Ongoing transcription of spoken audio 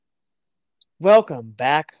Welcome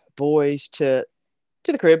back, boys, to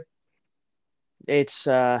the crib. It's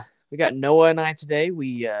we got Noah and I today.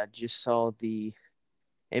 We just saw the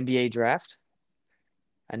NBA draft.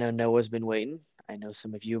 I know Noah's been waiting. I know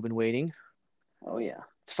some of you have been waiting. Oh yeah.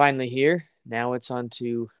 It's finally here. Now it's on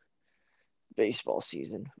to baseball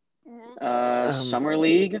season. Um, Summer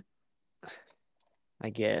League.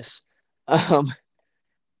 I guess. Um,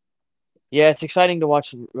 yeah, it's exciting to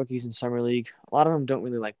watch rookies in summer league. A lot of them don't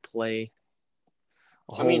really like play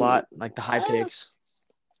a I whole mean, lot, like the high uh, picks.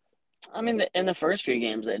 in the first few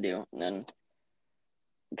games they do, and then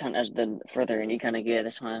kind of as the further in you kind of get,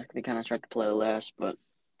 they kind of start to play less. But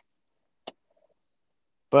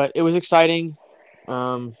But it was exciting.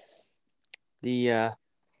 Um, the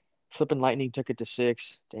Flipping Lightning took it to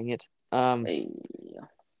six. Dang it. hey,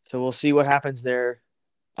 So we'll see what happens there.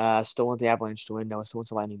 Still want the Avalanche to win. No, still wants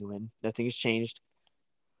the Lightning to win. Nothing has changed.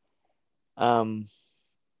 Um,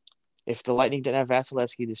 if the Lightning didn't have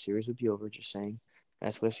Vasilevsky, the series would be over. Just saying.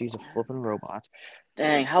 Vasilevsky's a flipping robot.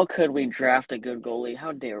 dang, how could we draft a good goalie?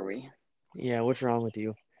 How dare we? Yeah, what's wrong with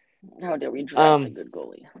you? How dare we draft a Um, good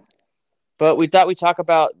goalie? but we thought we'd talk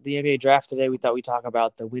about the NBA draft today. We thought we'd talk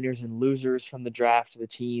about the winners and losers from the draft, the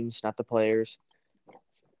teams, not the players.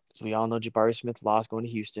 So we all know Jabari Smith lost going to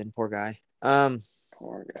Houston. Poor guy.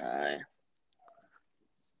 Poor guy.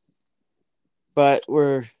 But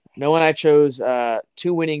we're no one I chose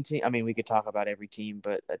two winning team. I mean, we could talk about every team,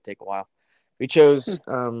 but that'd take a while. We chose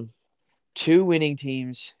two winning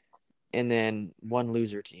teams and then one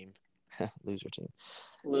loser team. Loser team.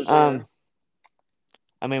 Um, Loser.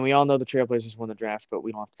 I mean, we all know the Trailblazers won the draft, but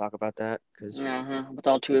we don't have to talk about that because Uh-huh. With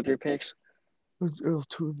all two of your picks,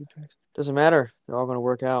 two of the picks doesn't matter. They're all going to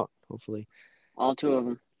work out, hopefully. all two of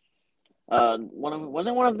them.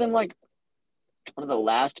 Wasn't one of them like one of the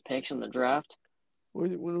last picks in the draft?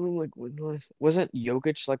 Was it one of them like wasn't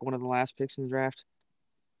Jokic like one of the last picks in the draft?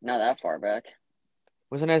 Not that far back.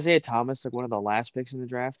 Wasn't Isaiah Thomas like one of the last picks in the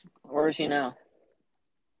draft? Where is he now?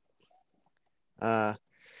 Uh,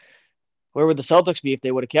 where would the Celtics be if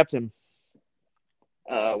they would have kept him?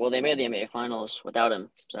 Well, they made the NBA Finals without him,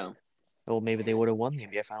 so Well, maybe they would have won the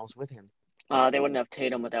NBA Finals with him. they wouldn't have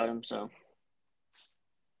Tatum without him. So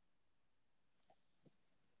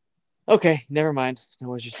Okay, never mind. I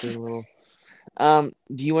was just doing a little.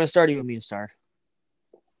 Do you want to start or you want me to start?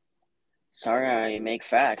 sorry, I make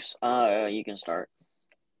facts. You can start.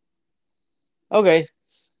 Okay,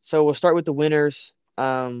 so we'll start with the winners.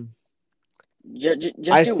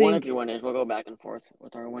 Just I do one of your think winners. We'll go back and forth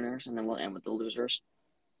with our winners, and then we'll end with the losers.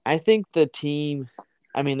 I think the team.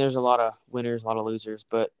 I mean, there's a lot of winners, a lot of losers,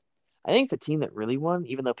 but I think the team that really won,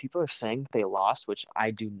 even though people are saying they lost, which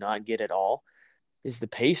I do not get at all, is the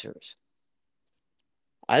Pacers.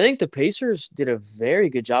 I think the Pacers did a very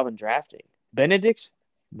good job in drafting. Benedict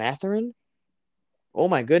Mathurin. Oh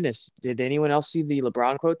my goodness. Did anyone else see the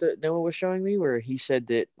LeBron quote that Noah was showing me where he said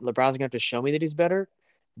that LeBron's gonna have to show me that he's better?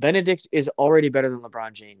 Benedict is already better than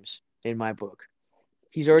LeBron James in my book.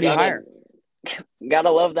 He's already Gotta higher. gotta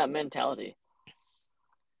love that mentality.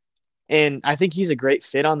 And I think he's a great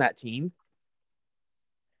fit on that team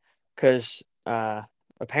because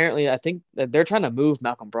apparently I think that they're trying to move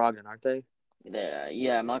Malcolm Brogdon, aren't they?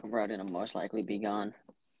 Yeah, Malcolm Brogdon will most likely be gone.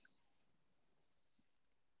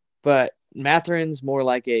 But Mathurin's more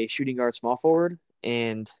like a shooting guard small forward,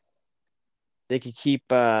 and they could keep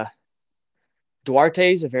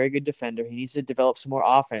Duarte's a very good defender. He needs to develop some more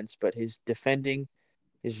offense, but his defending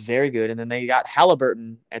is very good. And then they got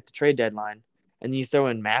Halliburton at the trade deadline. And you throw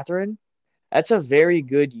in Mathurin, that's a very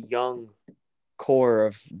good young core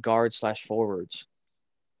of guard slash forwards.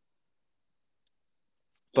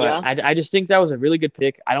 But Yeah, I just think that was a really good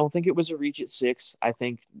pick. I don't think it was a reach at six. I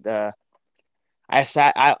think I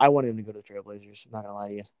wanted him to go to the Trailblazers. I'm not gonna lie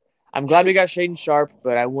to you. I'm glad we got Shaden Sharp,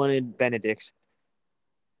 but I wanted Benedict.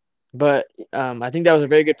 But I think that was a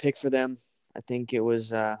very good pick for them. I think it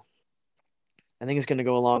was. I think it's going to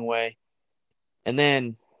go a long way. And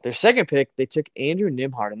then their second pick, they took Andrew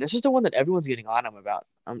Nimhard, and this is the one that everyone's getting on him about.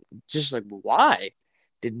 I'm just like, why?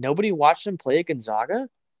 Did nobody watch them play at Gonzaga?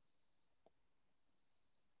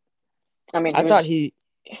 I mean I thought he.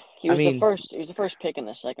 he I was the mean, first he was the first pick in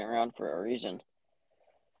the second round for a reason.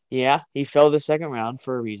 yeah, he fell the second round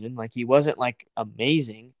for a reason. Like he wasn't like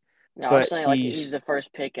amazing, No, I was but saying like he's he's the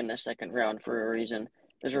first pick in the second round for a reason.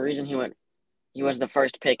 There's a reason he was the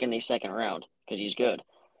first pick in the second round because he's good.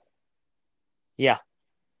 yeah,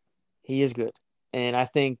 he is good. And I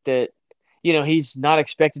think that he's not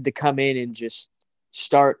expected to come in and just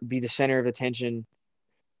start be the center of attention.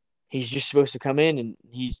 He's just supposed to come in and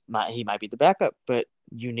he might be the backup, but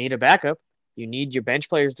you need a backup. You need your bench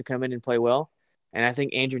players to come in and play well. And I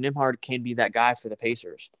think Andrew Nimhard can be that guy for the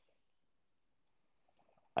Pacers.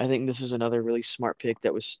 I think this is another really smart pick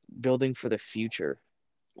that was building for the future.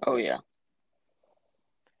 Oh yeah.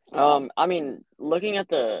 I mean, looking at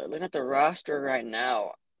the roster right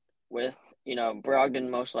now, with Brogdon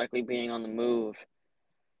most likely being on the move,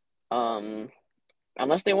 um,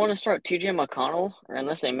 unless they want to start T.J. McConnell or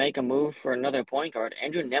unless they make a move for another point guard,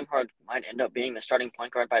 Andrew Nemhard might end up being the starting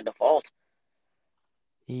point guard by default.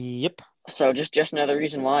 Yep. So just another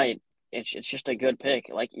reason why it's just a good pick.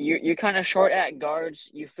 Like you're kind of short at guards.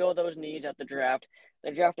 You fill those needs at the draft.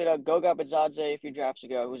 They drafted a Goga Bitadze a few drafts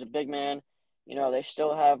ago, who's a big man. They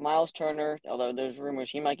still have Miles Turner, although there's rumors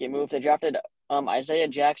he might get moved. They drafted Isaiah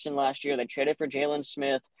Jackson last year. They traded for Jalen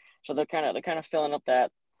Smith, so they're kind of filling up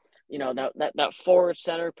that that forward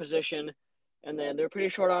center position, and then they're pretty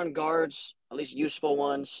short on guards, at least useful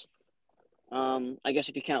ones. I guess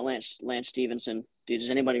if you count Lance Stevenson, dude, does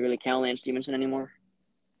anybody really count Lance Stevenson anymore?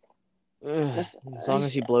 Ugh, This as long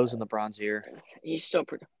as he blows in LeBron's ear. he's still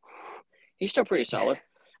pretty he's still pretty solid,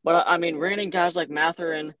 but I mean, raining guys like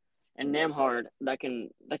Mathurin and Nemhard that can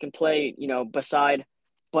play, beside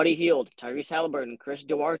Buddy Hield, Tyrese Halliburton, Chris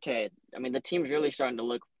Duarte. I mean, the team's really starting to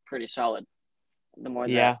look pretty solid.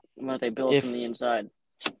 Yeah. The more they build from the If inside.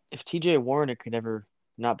 if TJ Warren could ever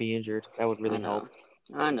not be injured, that would I really know. help.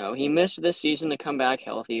 I know. He missed this season to come back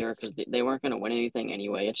healthier because they weren't going to win anything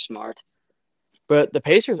anyway. It's smart. But the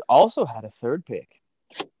Pacers also had a third pick.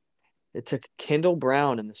 It took Kendall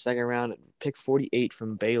Brown in the second round, pick 48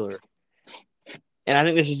 from Baylor. And I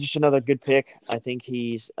think this is just another good pick. I think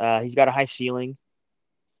he's got a high ceiling,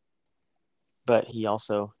 but he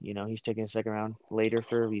also, he's taking a second round later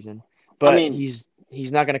for a reason. I But mean, he's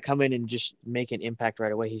not going to come in and just make an impact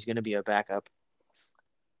right away. He's going to be a backup.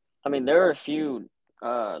 there are a few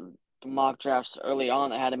uh, mock drafts early on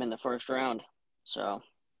that had him in the first round. So,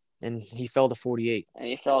 And he fell to 48. and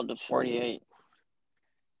he fell to So 48.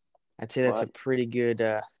 I'd say that's a But pretty good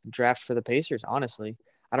draft for the Pacers, honestly.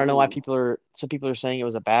 I I don't know why mean, some people are saying it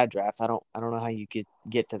was a bad draft. I don't know how you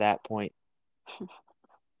get to that point.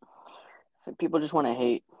 people just want to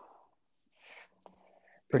hate.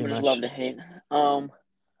 Pretty People just love much. to hate. All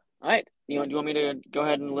right. You want me to go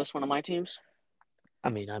ahead and list one of my teams? I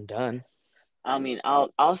mean, I'm done. I mean,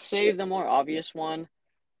 I'll save the more obvious one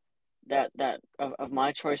that of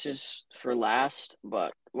my choices for last,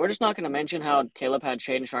 but we're just not going to mention how Caleb had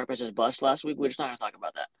Shaden Sharp as his bust last week. We're just not going to talk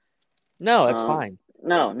about that. No, it's fine.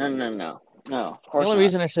 No, no, no, no, no. Of The course only not.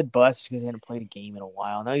 reason I said bust is because he hadn't played a game in a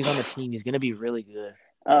while. Now he's on the team. He's going to be really good.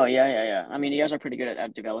 Oh yeah, yeah, yeah. I mean, you guys are pretty good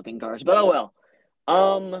at developing guards, but oh well.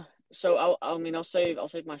 So I'll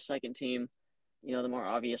save my second team. The more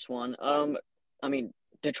obvious one. I mean,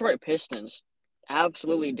 Detroit Pistons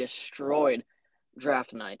absolutely destroyed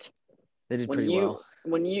draft night. They did When pretty you well.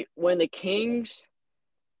 when the Kings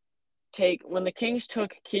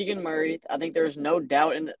took Keegan Murray, I think there's no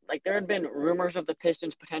doubt, and like there had been rumors of the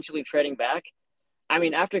Pistons potentially trading back. I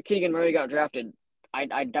mean, after Keegan Murray got drafted,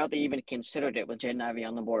 I doubt they even considered it with Jaden Ivey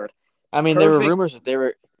on the board. I mean, there were Perfect. rumors that they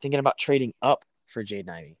were thinking about trading up for Jaden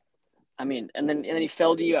Ivey. I mean, and then he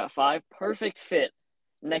fell to you at 5. Perfect fit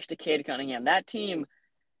next to Cade Cunningham. That team,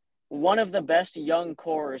 one of the best young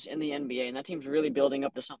cores in the NBA, and that team's really building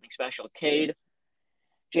up to something special. Cade,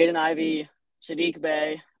 Jaden Ivey, Sadiq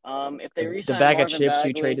Bey. If they The re-sign bag of Marvin chips we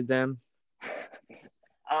Bagley, traded them.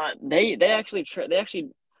 they actually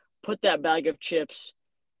put that bag of chips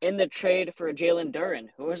in the trade for Jalen Duren,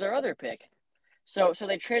 who was our other pick. So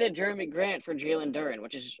they traded Jeremy Grant for Jalen Duren,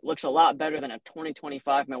 which looks a lot better than a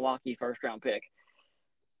 2025 Milwaukee first round pick.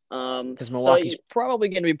 Because So Milwaukee's probably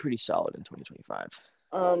going to be pretty solid in 2025.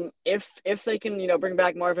 if they can bring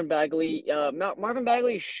back Marvin Bagley, Marvin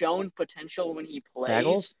Bagley's shown potential when he plays.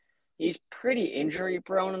 Bagels? He's pretty injury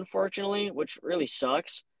prone, unfortunately, which really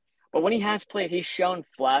sucks. But when he has played, he's shown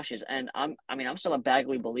flashes, and I'm still a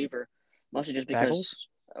Bagley believer, mostly just Bagels?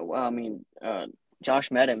 because Josh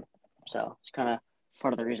met him, so it's kind of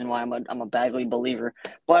part of the reason why I'm a Bagley believer.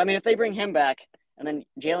 But I mean, if they bring him back, and then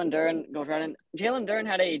Jalen Duren goes right in, Jalen Duren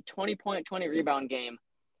had a 20-point, 20 rebound game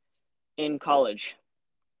in college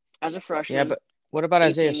as a Yeah, freshman, but what about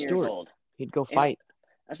Isaiah 18 years Stewart? old. He'd go Is fight.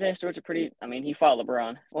 Isaiah Stewart's a pretty. I mean, he fought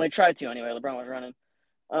LeBron. Well, he tried to anyway. LeBron was running.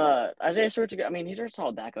 Isaiah Stewart's a good. I mean, he's a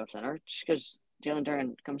solid backup center. Just because Jalen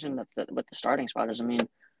Duren comes in with the starting spot doesn't mean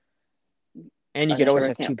And you could Isaiah always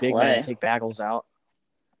Stewart have two can't big men and play. take Bagels out.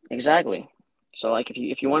 Exactly. So like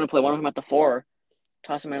if you want to play one of them at the 4,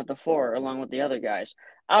 toss him in at the 4 along with the other guys.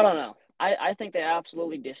 I don't know. I think they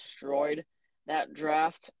absolutely destroyed that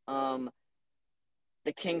draft.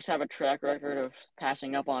 The Kings have a track record of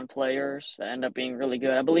passing up on players that end up being really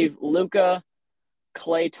good. I believe Luka,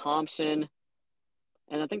 Klay Thompson,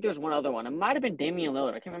 And I think there's one other one. It might have been Damian Lillard.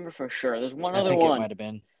 I can't remember for sure. There's one I other think it one. might have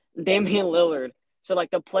been. Damian Lillard. So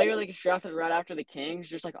like the player that gets drafted right after the Kings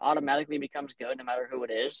just like automatically becomes good no matter who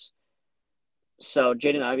it is. So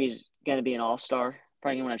Jaden Ivey's gonna be an all-star,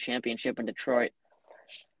 probably gonna win a championship in Detroit.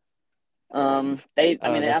 They That's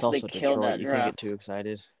absolutely also killed Detroit. that You can't get draft. too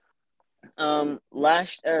excited.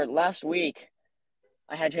 Last week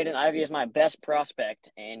I had Jaden Ivey as my best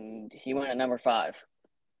prospect, and he went at number 5.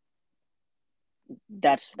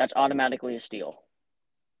 That's automatically a steal.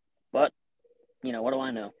 But what do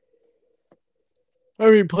I know? I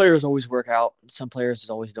mean, players always work out. Some players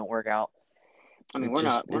always don't work out. I mean, It we're just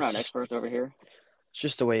not we're it's not just experts over here. it's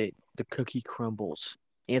just the way the cookie crumbles.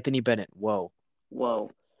 Anthony Bennett. Whoa. Whoa.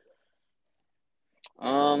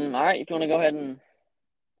 All right, if you want to go ahead and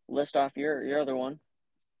list off your other one.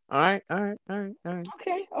 All right. All right. All right. All right.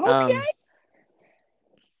 Okay. Um. Okay.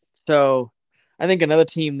 So, I think another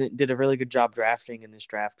team that did a really good job drafting in this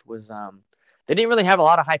draft was they didn't really have a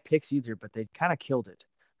lot of high picks either, but they kind of killed it.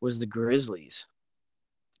 Was the Grizzlies.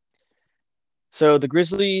 So the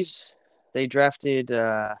Grizzlies, they drafted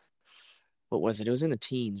what was it? It was in the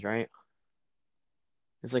teens, right?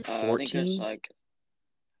 It's like I think it's 14. like,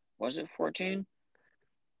 was it 14?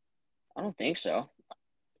 I don't think so.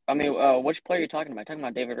 I mean, which player are you talking about? Talking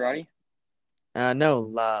about David Roddy? No,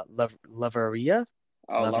 Lavaria,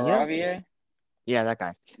 Oh, Lavia. LaRaviere? Yeah, that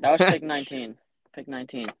guy. That was pick 19. Pick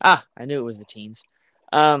 19. I knew it was the teens.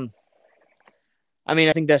 Um, I mean,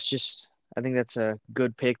 I think that's a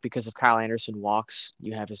good pick because if Kyle Anderson walks,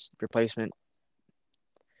 you have his replacement.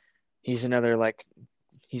 He's another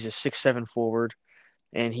he's a 6'7" forward,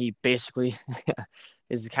 and he basically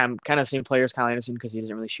is the kind of same player as Kyle Anderson because he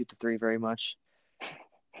doesn't really shoot the three very much.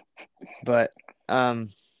 But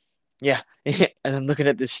yeah, and then looking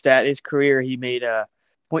at this stat, his career he made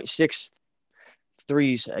 .6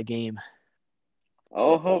 threes a game.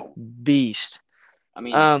 Oh, Beast. I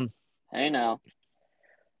mean, Um, hey now,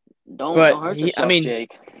 don't but don't hurt yourself,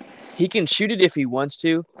 Jake. he can shoot it if he wants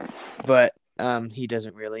to, but he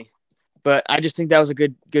doesn't really. But I just think that was a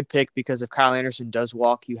good pick because if Kyle Anderson does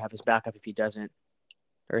walk, you have his backup if he doesn't,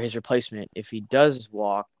 or his replacement. If he doesn't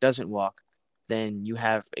walk, then you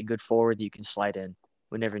have a good forward that you can slide in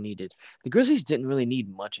whenever needed. The Grizzlies didn't really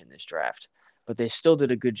need much in this draft, but they still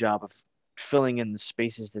did a good job of filling in the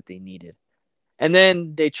spaces that they needed. And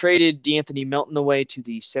then they traded D'Anthony Melton away to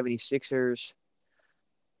the 76ers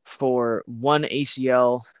for one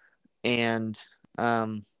ACL and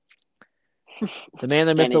the man,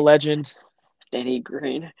 the myth, the Danny legend, Danny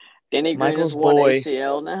Green. Danny Green is Michael's one boy.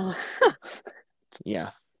 ACL now.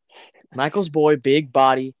 Yeah, Michael's boy, big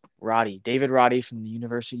body, Roddy, David Roddy from the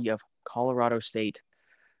University of Colorado State.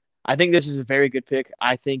 I think this is a very good pick.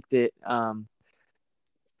 I think that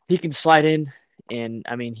he can slide in, and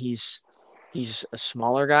I mean he's a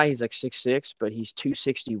smaller guy. He's like 6'6", but he's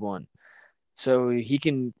 261. So he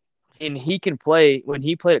can play. When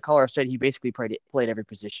he played at Colorado State, he basically played every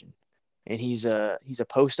position, and he's a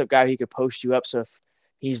post up guy. He could post you up. So if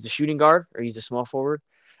he's the shooting guard or he's a small forward,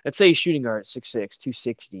 let's say he's shooting guard at 6'6",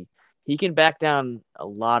 260. He can back down a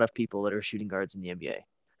lot of people that are shooting guards in the NBA.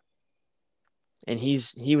 And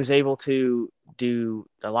he was able to do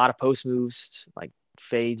a lot of post moves like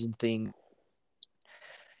fades and things.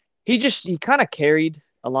 He kind of carried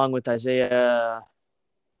along with Isaiah. Dang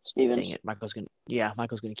Stevens, it, Michael's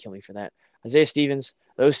gonna kill me for that. Isaiah Stevens,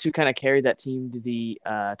 those two kind of carried that team to the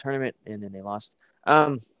tournament, and then they lost.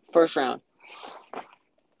 first round.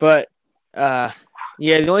 But yeah,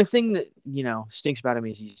 the only thing that stinks about him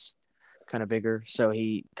is he's kind of bigger, so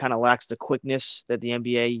he kind of lacks the quickness that the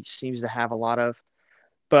NBA seems to have a lot of.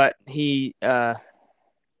 But he does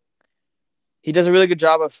a really good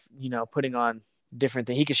job of putting on different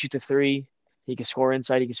things. He can shoot the three, he can score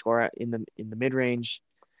inside, he can score in the mid range.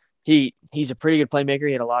 He's a pretty good playmaker.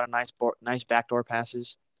 He had a lot of nice backdoor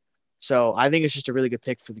passes. So I think it's just a really good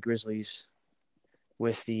pick for the Grizzlies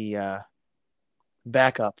with the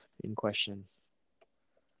backup in question.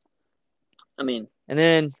 I mean, And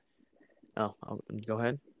then, I'll go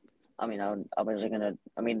ahead. I mean, I was gonna.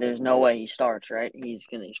 I mean, there's no way he starts, right? He's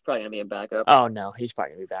probably gonna be a backup. Oh no, he's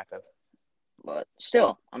probably gonna be backup. But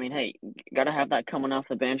still, I mean, hey, gotta have that coming off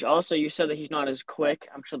the bench. Also, you said that he's not as quick.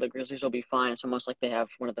 I'm sure the Grizzlies will be fine. It's almost like they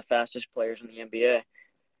have one of the fastest players in the NBA.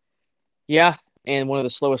 Yeah, and one of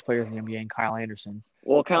the slowest players in the NBA, Kyle Anderson.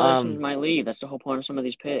 Well, Kyle Anderson might leave. That's the whole point of some of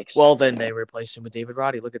these picks. Well, then they replaced him with David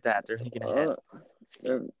Roddy. Look at that. They're thinking ahead. Uh,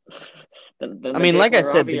 they're, then I the mean, Jake like I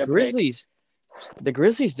said, LaRavia pick. The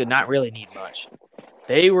Grizzlies did not really need much.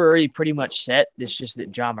 They were already pretty much set. It's just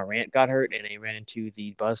that John Morant got hurt and they ran into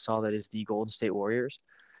the buzzsaw that is the Golden State Warriors.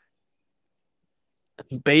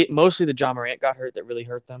 Mostly the John Morant got hurt that really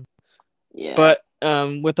hurt them. Yeah, But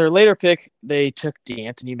with their later pick, they took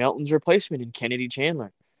DeAnthony Melton's replacement in Kennedy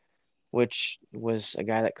Chandler, which was a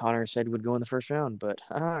guy that Connor said would go in the first round. But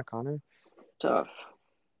Connor. tough.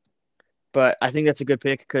 But I think that's a good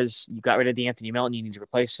pick because you got rid of DeAnthony Melton. You need to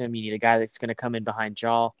replace him. You need a guy that's going to come in behind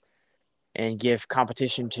Jaw and give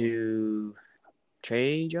competition to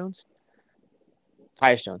Trey Jones,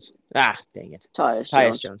 Tyus Jones. Dang it, Tyus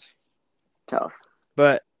Tyus Jones, Jones. tough.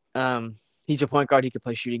 But he's a point guard. He could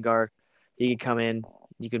play shooting guard. He could come in.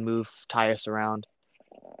 You could move Tyus around.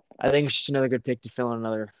 I think it's just another good pick to fill in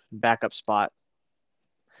another backup spot.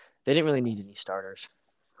 They didn't really need any starters.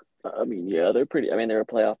 I mean, yeah, they're pretty. I mean, they're a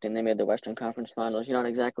playoff team. They made the Western Conference Finals. You're not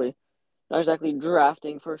exactly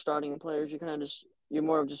drafting for starting players. You're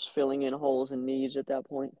more of just filling in holes and needs at that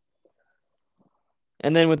point.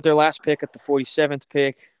 And then with their last pick at the 47th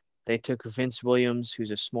pick, they took Vince Williams,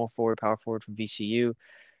 who's a small forward, power forward from VCU.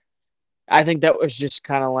 I think that was just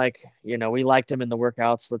kind of like, we liked him in the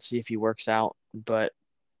workouts. Let's see if he works out. But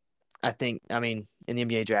I mean, in the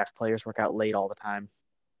NBA draft, players work out late all the time.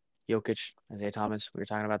 Jokic, Isaiah Thomas, we were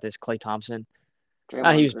talking about this. Klay Thompson. He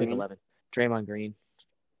Draymond was pick Green. 11. Draymond Green.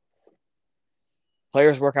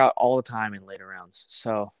 Players work out all the time in later rounds.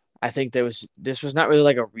 So I think this was not really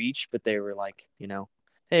like a reach, but they were like,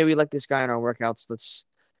 hey, we like this guy in our workouts.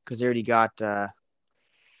 Because they already got, how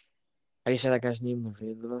do you say that guy's name?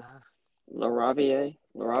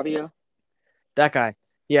 Laravia. That guy.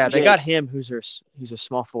 Yeah, they got Jake. him, who's a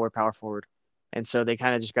small forward, power forward. And so they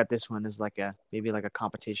kind of just got this one as like maybe like a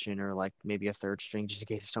competition or like maybe a third string just in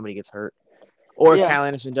case if somebody gets hurt. Or if Yeah. Kyle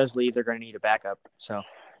Anderson does leave, they're going to need a backup. So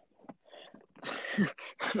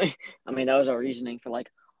I mean, that was our reasoning for like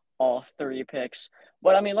all three picks.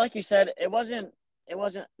 But I mean, like you said, it wasn't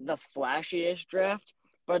the flashiest draft,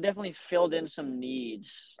 but it definitely filled in some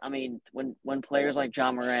needs. I mean, when players like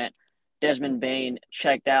John Morant, Desmond Bain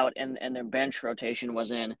checked out and their bench rotation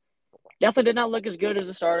was in, definitely did not look as good as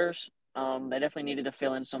the starters. They definitely needed to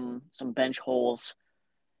fill in some bench holes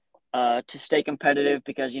to stay competitive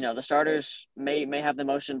because the starters may have the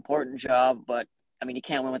most important job, but I mean you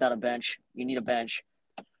can't win without a bench. You need a bench.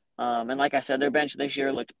 And like I said, their bench this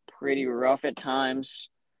year looked pretty rough at times.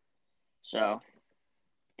 So,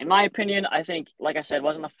 in my opinion, I think, like I said, it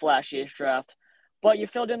wasn't the flashiest draft, but you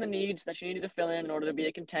filled in the needs that you needed to fill in order to be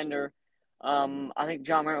a contender. I think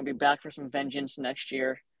John Morant will be back for some vengeance next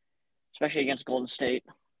year, especially against Golden State.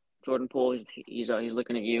 Jordan Poole, he's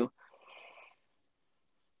looking at you.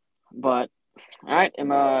 But all right,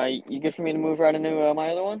 you good for me to move right into my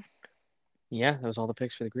other one? yeah, that was all the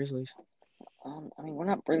picks for the Grizzlies. I mean, we're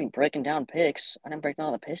not really breaking down picks. I didn't break down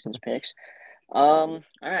all the Pistons picks. All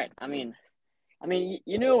right. I mean,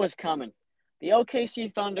 you knew it was coming. The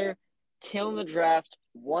OKC Thunder killing the draft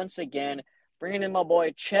once again, bringing in my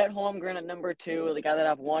boy Chet Holmgren at number 2, the guy that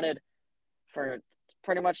I've wanted for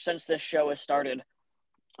pretty much since this show has started.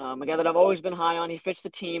 A guy that I've always been high on. He fits the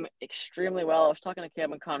team extremely well. I was talking to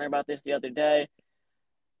Kevin Connor about this the other day.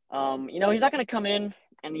 He's not going to come in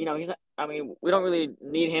and, he's not, I mean, we don't really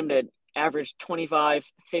need him to average 25,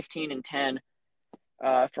 15, and 10.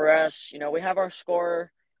 For us, we have our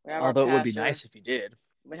scorer, we have our Although it would be passer, nice if he did.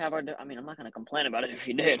 we have our, I mean, I'm not going to complain about it if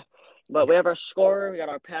he did, but we have our scorer, we got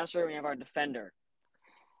our passer, we have our defender.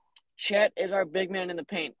 Chet is our big man in the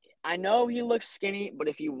paint. I know he looks skinny, but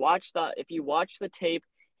if you watch the tape,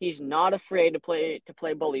 he's not afraid to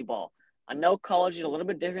play bully ball. I know college is a little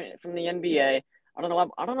bit different from the NBA. I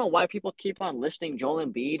don't know why people keep on listing Joel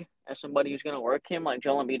Embiid as somebody who's going to work him. Like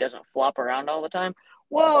Joel Embiid doesn't flop around all the time.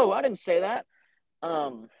 Whoa, I didn't say that.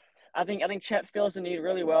 Um, I think Chet fills the need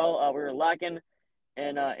really well. We were lacking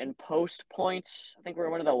in post points. I think we were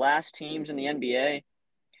one of the last teams in the NBA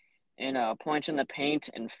in points in the paint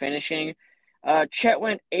and finishing. Chet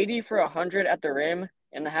went 80 for 100 at the rim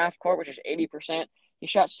in the half court, which is 80%. He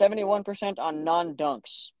shot 71% on non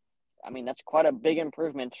dunks. I mean, that's quite a big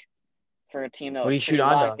improvement for a team that What do was you shoot pretty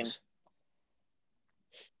on lacking. dunks?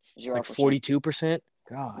 Like 0%. 42%?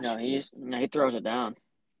 No, Gosh. he throws it down.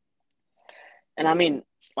 And I mean,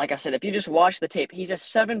 like I said, if you just watch the tape, he's a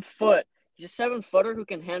 7 footer who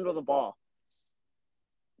can handle the ball.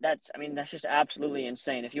 That's just absolutely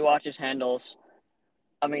insane. If you watch his handles,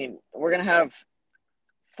 I mean, we're gonna have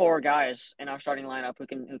 4 guys in our starting lineup who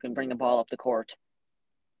can bring the ball up the court.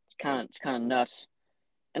 It's kind of nuts.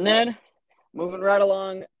 And then moving right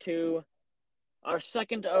along to our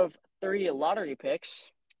second of 3 lottery picks.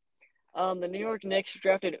 The New York Knicks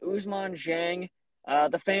drafted Usman Jang.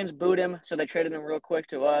 The fans booed him, so they traded him real quick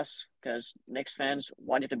to us because Knicks fans,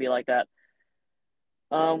 why do you have to be like that?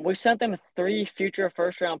 We sent them 3 future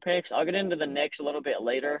first round picks. I'll get into the Knicks a little bit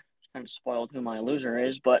later kind of spoiled who my loser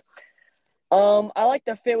is, but I like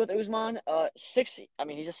the fit with Usman.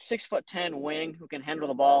 He's a 6'10" wing who can handle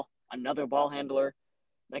the ball. Another ball handler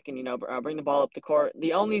that can bring the ball up the court.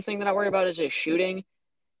 The only thing that I worry about is his shooting.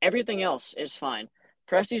 Everything else is fine.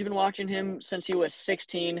 Presti's been watching him since he was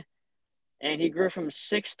 16, and he grew from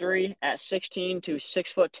 6'3" at 16 to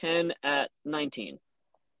 6'10" at 19.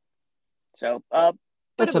 So, bit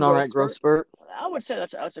That's of a an all growth right growth spurt. spurt. I would say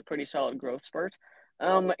that's a pretty solid growth spurt.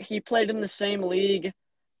 He played in the same league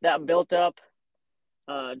that built up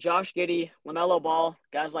Josh Giddey, LaMelo Ball,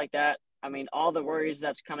 guys like that. I mean, all the worries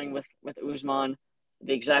that's coming with Usman,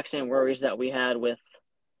 the exact same worries that we had with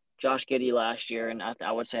Josh Giddey last year, and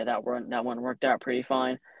I would say that one worked out pretty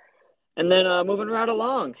fine. And then moving right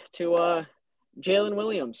along to Jalen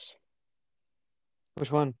Williams.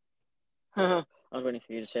 Which one? I was waiting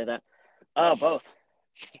for you to say that. Both.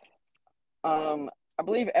 I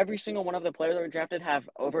believe every single one of the players that were drafted have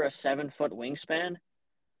over a 7-foot wingspan.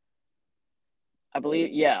 I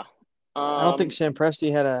believe, yeah. I don't think Um, Sam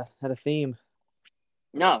Presti had a theme.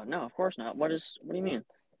 no, of course not. What do you mean?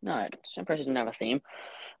 No, Sam Presti didn't have a theme.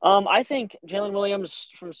 I think Jalen Williams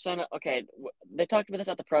from Senate. Okay, they talked about this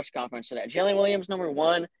at the press conference today. Jalen Williams, number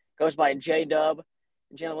 1, goes by J Dub.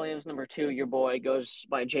 Jalen Williams, number 2, your boy, goes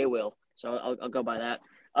by J Will. So I'll go by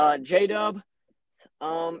that. J Dub.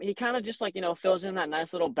 He kind of just fills in that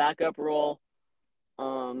nice little backup role.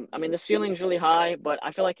 I mean the ceiling's really high, but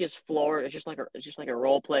I feel like his floor is just like a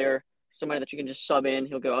role player, somebody that you can just sub in.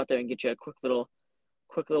 He'll go out there and get you a quick little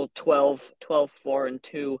 12, 4, and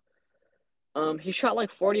 2. He shot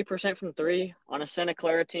like 40% from 3 on a Santa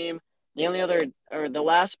Clara team. The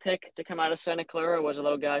last pick to come out of Santa Clara was a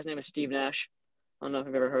little guy. His name is Steve Nash. I don't know if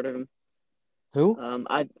you've ever heard of him. Who?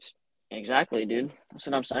 I exactly, dude. That's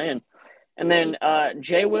what I'm saying. And then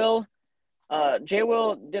Jay Will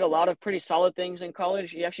did a lot of pretty solid things in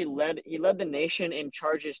college. He led the nation in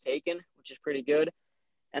charges taken, which is pretty good.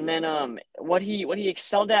 And then what he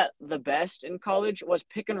excelled at the best in college was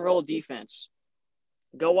pick and roll defense.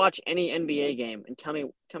 Go watch any NBA game and tell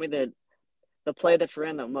me the play that's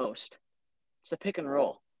ran the most. It's the pick and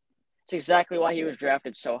roll. It's exactly why he was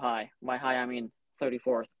drafted so high. By high, I mean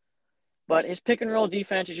 34th. But his pick and roll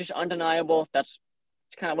defense is just undeniable. It's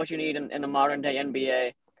kind of what you need in the modern day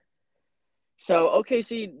NBA. So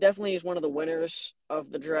OKC definitely is one of the winners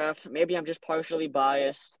of the draft. Maybe I'm just partially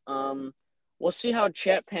biased. We'll see how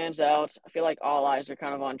Chet pans out. I feel like all eyes are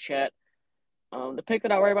kind of on Chet. The pick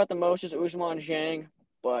that I worry about the most is Usman Zhang,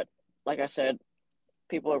 but like I said,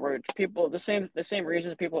 people are worried. People the same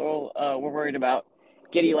reasons people were worried about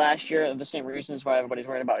Giddey last year are the same reasons why everybody's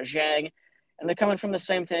worried about Zhang, and they're coming from the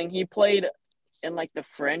same thing. He played in like the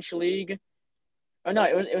French league. Oh no,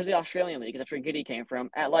 it was the Australian league. That's where Giddey came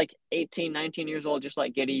from. At like 18, 19 years old, just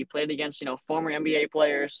like Giddey, he played against former NBA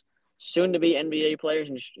players, soon to be NBA players,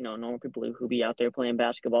 and just normal people who be out there playing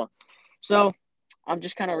basketball. So I'm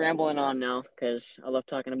just kind of rambling on now because I love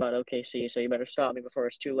talking about OKC. So you better stop me before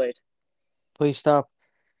it's too late. Please stop.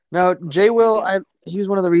 No, Okay, Jay thank Will, you. he was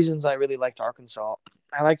one of the reasons I really liked Arkansas.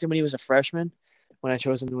 I liked him when he was a freshman, when I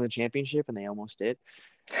chose him to win the championship, and they almost did.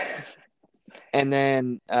 And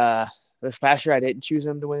then this past year, I didn't choose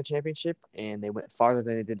them to win the championship, and they went farther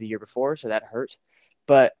than they did the year before, so that hurt.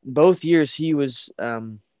 But both years, he was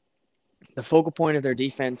the focal point of their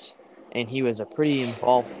defense, and he was a pretty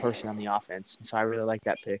involved person on the offense. And so I really like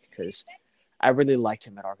that pick because I really liked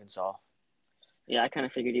him at Arkansas. Yeah, I kind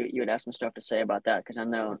of figured you would have some stuff to say about that because I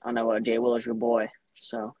know Jay Will is your boy.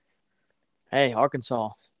 So Hey, Arkansas,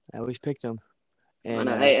 I always picked him, I and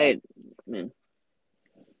know. Hey, man.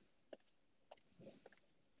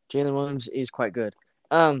 Jalen Williams is quite good.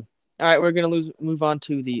 All right, we're gonna move on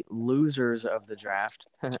to the losers of the draft.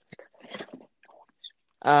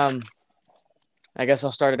 um, I guess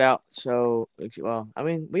I'll start it out. So, well, I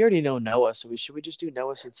mean, we already know Noah, so should we just do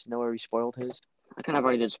Noah since Noah already spoiled his? I kind of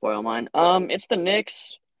already did spoil mine. It's the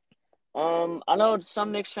Knicks. I know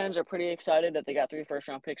some Knicks fans are pretty excited that they got 3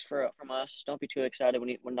 first-round picks from us. Don't be too excited.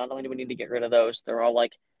 Not only do we need to get rid of those, they're all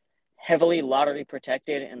like heavily lottery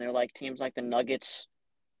protected, and they're like teams like the Nuggets.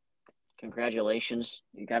 Congratulations,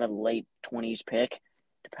 you got a late 20s pick.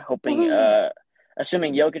 Hoping, Woohoo!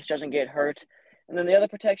 assuming Jokic doesn't get hurt, and then the other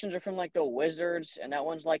protections are from like the Wizards, and that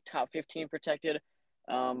one's like top 15 protected.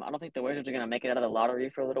 I don't think the Wizards are gonna make it out of the lottery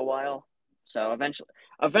for a little while. So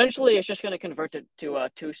eventually, it's just gonna convert to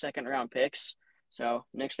 2 second-round picks. So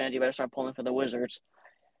Knicks fans, you better start pulling for the Wizards.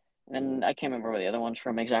 And I can't remember where the other one's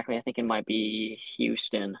from exactly. I think it might be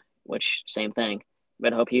Houston, which same thing.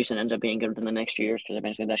 But I hope Houston ends up being good within the next 2 years because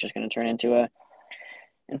eventually that's just going to turn into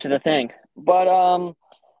the thing. But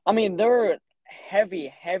I mean, there were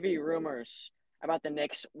heavy rumors about the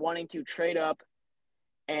Knicks wanting to trade up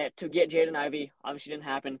and to get Jaden Ivey. Obviously, didn't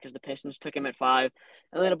happen because the Pistons took him at 5,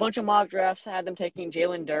 and then a bunch of mock drafts had them taking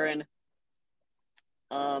Jalen Duren.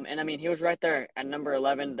 And I mean, he was right there at number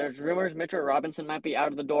 11. There's rumors Mitchell Robinson might be out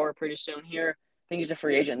of the door pretty soon here. I think he's a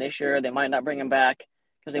free agent this year. They might not bring him back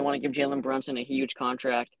because they want to give Jalen Brunson a huge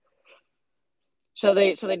contract. So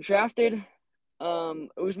they drafted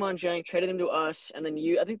Usman Jang, traded him to us, and then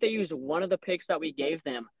I think they used one of the picks that we gave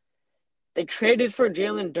them. They traded for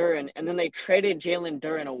Jalen Duren, and then they traded Jalen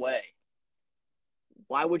Duren away.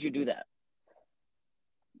 Why would you do that?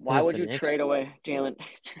 It Why was would the you Knicks. trade away Jalen?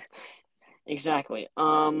 Exactly.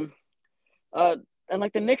 Uh, and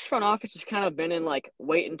like the Knicks front office has kind of been in like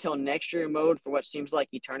wait until next year mode for what seems like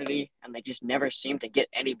eternity, and they just never seem to get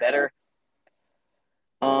any better.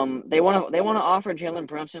 They want to offer Jalen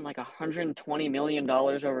Brunson like $120 million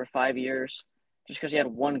over 5 years, just because he had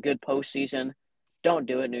one good postseason. Don't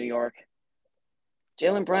do it, New York.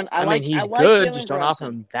 Jalen Brunson, I I mean, like I he's like good. Just Jalen don't offer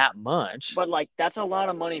Brunson, him that much. but like that's a lot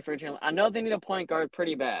of money for Jalen. I know they need a point guard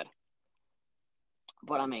pretty bad,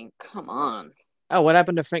 but I mean, come on. Oh, what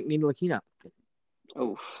happened to Frank Ntilikina?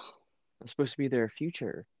 Oof. That's supposed to be their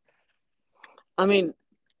future. I mean,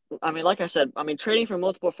 like I said, I mean, trading for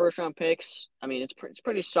multiple first round picks. I mean, it's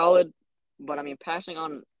pretty solid, but I mean, passing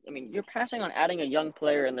on. I mean, you're passing on adding a young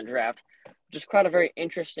player in the draft, which is quite a very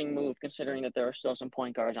interesting move considering that there are still some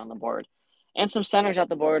point guards on the board, and some centers at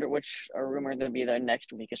the board, which are rumored to be their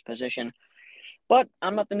next weakest position. But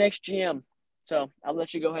I'm not the next GM, so I'll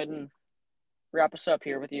let you go ahead and wrap us up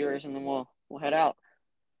here with yours, and then we'll head out.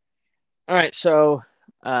 All right, so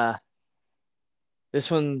uh, this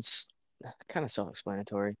one's kind of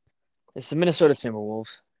self-explanatory. It's the Minnesota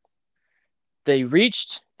Timberwolves. They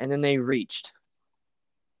reached and then they reached.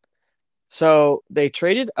 So they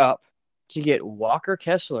traded up to get Walker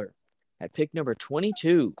Kessler at pick number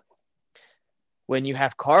 22. When you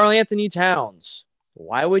have Karl Anthony Towns,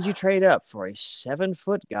 why would you trade up for a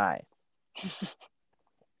 7-foot guy?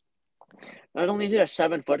 Not only is he a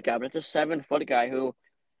 7 foot guy, but it's a 7 foot guy who,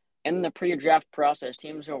 in the pre-draft process,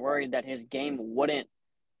 teams are worried that his game wouldn't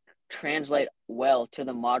translate well to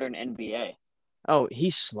the modern NBA. Oh,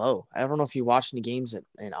 he's slow. I don't know if you watched any games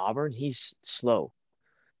in Auburn. He's slow,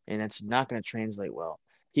 and it's not going to translate well.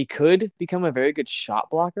 He could become a very good shot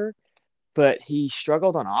blocker, but he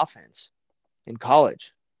struggled on offense in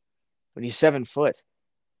college when he's 7 foot.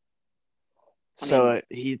 I So mean,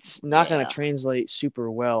 it's not going to yeah, translate super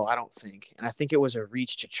well, I don't think. And I think it was a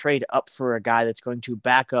reach to trade up for a guy that's going to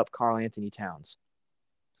back up Karl Anthony Towns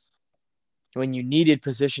when you needed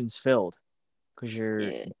positions filled because you're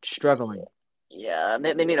yeah, struggling. yeah.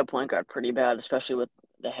 They need a point guard pretty bad, especially with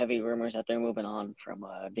the heavy rumors that they're moving on from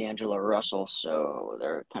D'Angelo Russell. So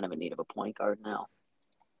they're kind of in need of a point guard now.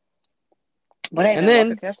 But hey, And man, Walker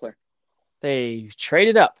then Kessler. they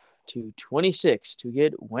traded up to 26 to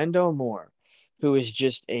get Wendell Moore, who is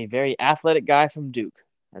just a very athletic guy from Duke.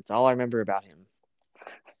 That's all I remember about him.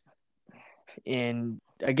 And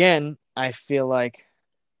again, I feel like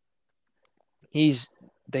he's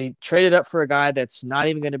they traded up for a guy that's not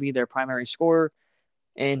even going to be their primary scorer,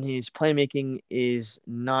 and his playmaking is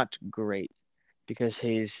not great because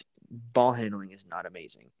his ball handling is not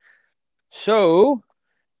amazing. So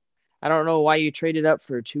I don't know why you traded up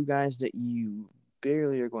for two guys that you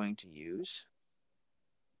barely are going to use.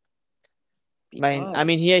 I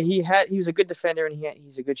mean, Because he was a good defender and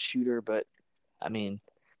he's a good shooter, but I mean,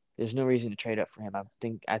 there's no reason to trade up for him.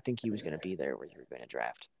 I think he was going to be there where you were going to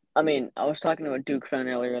draft. I mean, I was talking to a Duke fan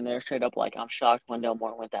earlier, and they're straight up like, "I'm shocked Wendell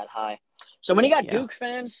Moore went that high." So when you got Yeah. Duke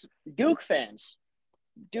fans, Duke fans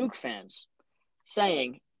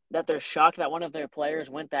saying that they're shocked that one of their players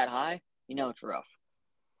went that high, you know it's rough.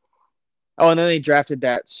 Oh, and then they drafted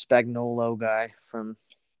that Spagnolo guy from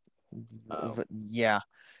Oh, yeah,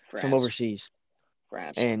 from France, overseas.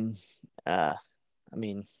 France. And I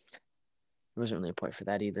mean, there wasn't really a point for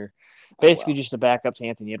that either. Oh Basically, well. just a backup to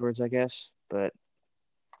Anthony Edwards, I guess. But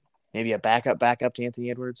maybe a backup to Anthony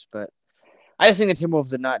Edwards. But I just think the Timberwolves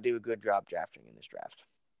did not do a good job drafting in this draft.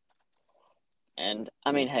 And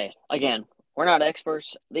I mean, hey, again, we're not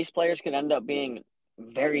experts. These players could end up being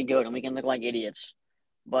very good, and we can look like idiots.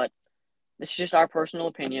 But this is just our personal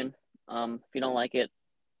opinion. If you don't like it,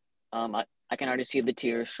 I can already see the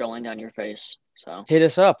tears strolling down your face. So Hit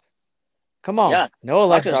us up. Come on. yeah, No one talk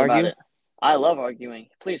likes to to us about argue. it. I love arguing.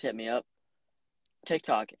 Please hit me up.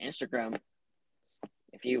 TikTok, Instagram.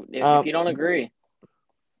 If Um, you don't agree,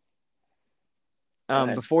 go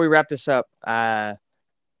ahead. before we wrap this up, I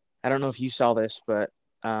don't know if you saw this, but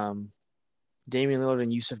um, Damian Lillard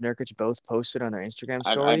and Yusuf Nurkic both posted on their Instagram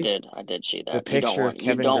I stories did. I did see the that. picture of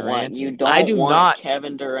Kevin Durant. You I don't do want not.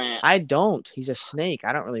 Kevin Durant. I don't. He's a snake.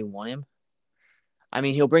 I don't really want him. I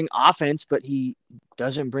mean, he'll bring offense, but he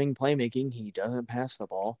doesn't bring playmaking. He doesn't pass the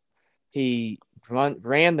ball. He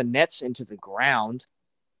ran the Nets into the ground.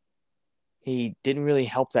 He didn't really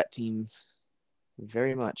help that team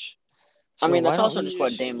very much. I So mean, why that's don't also we just what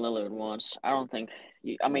just? Dame Lillard wants. I don't think.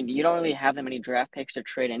 I mean, you don't really have that many draft picks to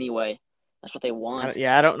trade anyway. That's what they want.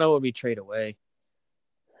 Yeah, I don't know what we trade away,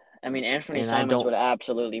 I mean, Anthony and I Simons don't. would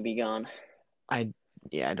absolutely be gone. I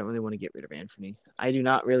yeah, I don't really want to get rid of Anthony. I do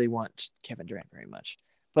not really want Kevin Durant very much.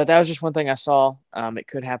 But that was just one thing I saw. It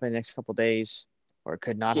could happen the next couple days, or it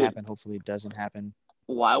could not Dude, happen. Hopefully, it doesn't happen.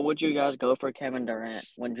 why would you guys go for Kevin Durant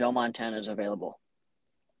when Joe Montana is available?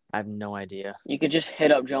 I have no idea. You could just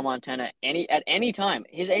hit up Joe Montana at any time.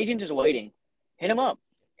 His agent is waiting. Hit him up.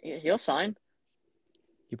 He'll sign.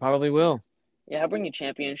 He probably will. Yeah, he'll bring you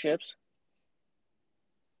championships.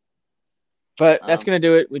 But that's Um, gonna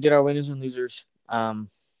do it. We did our winners and losers. Tell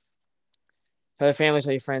your family,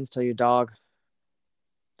 tell your friends, tell your dog,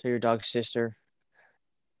 tell your dog's sister.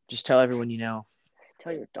 Just tell everyone you know.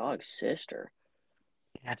 tell your dog's sister.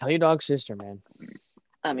 Yeah, tell your dog's sister, man.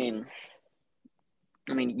 I mean,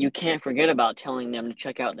 you can't forget about telling them to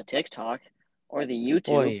check out the TikTok or the Well,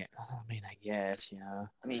 YouTube. yeah. I mean, I guess, yeah.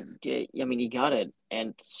 You got it,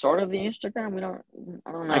 and sort of the Instagram.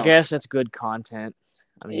 I don't I know. guess that's good content.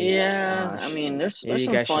 I mean, Yeah, I gosh, mean, there's maybe you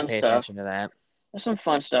some guys should fun pay stuff. attention to that. There's some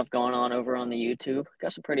fun stuff going on over on the YouTube.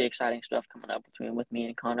 Got some pretty exciting stuff coming up with me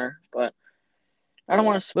and Connor, but I don't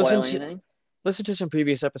want to spoil Listen to anything. listen to some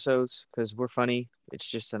previous episodes because we're funny. It's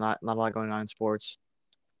just not a lot going on in sports.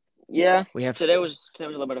 Yeah, We have today was a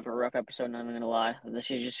little bit of a rough episode. Not gonna lie.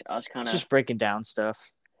 This is just us kind it's of just breaking down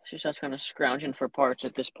stuff. it's just us kind of scrounging for parts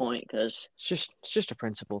at this point because It's just a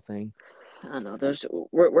principle thing. I don't know.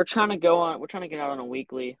 We're trying to go on. We're trying to get out on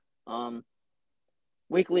a um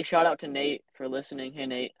weekly shout out to Nate for listening. Hey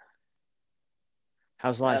Nate,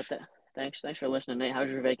 How's yeah, life? thanks for listening, Nate. How's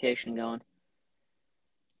your vacation going?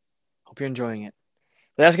 Hope you're enjoying it.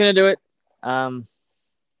 But that's gonna do it. Um,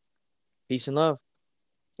 peace and love.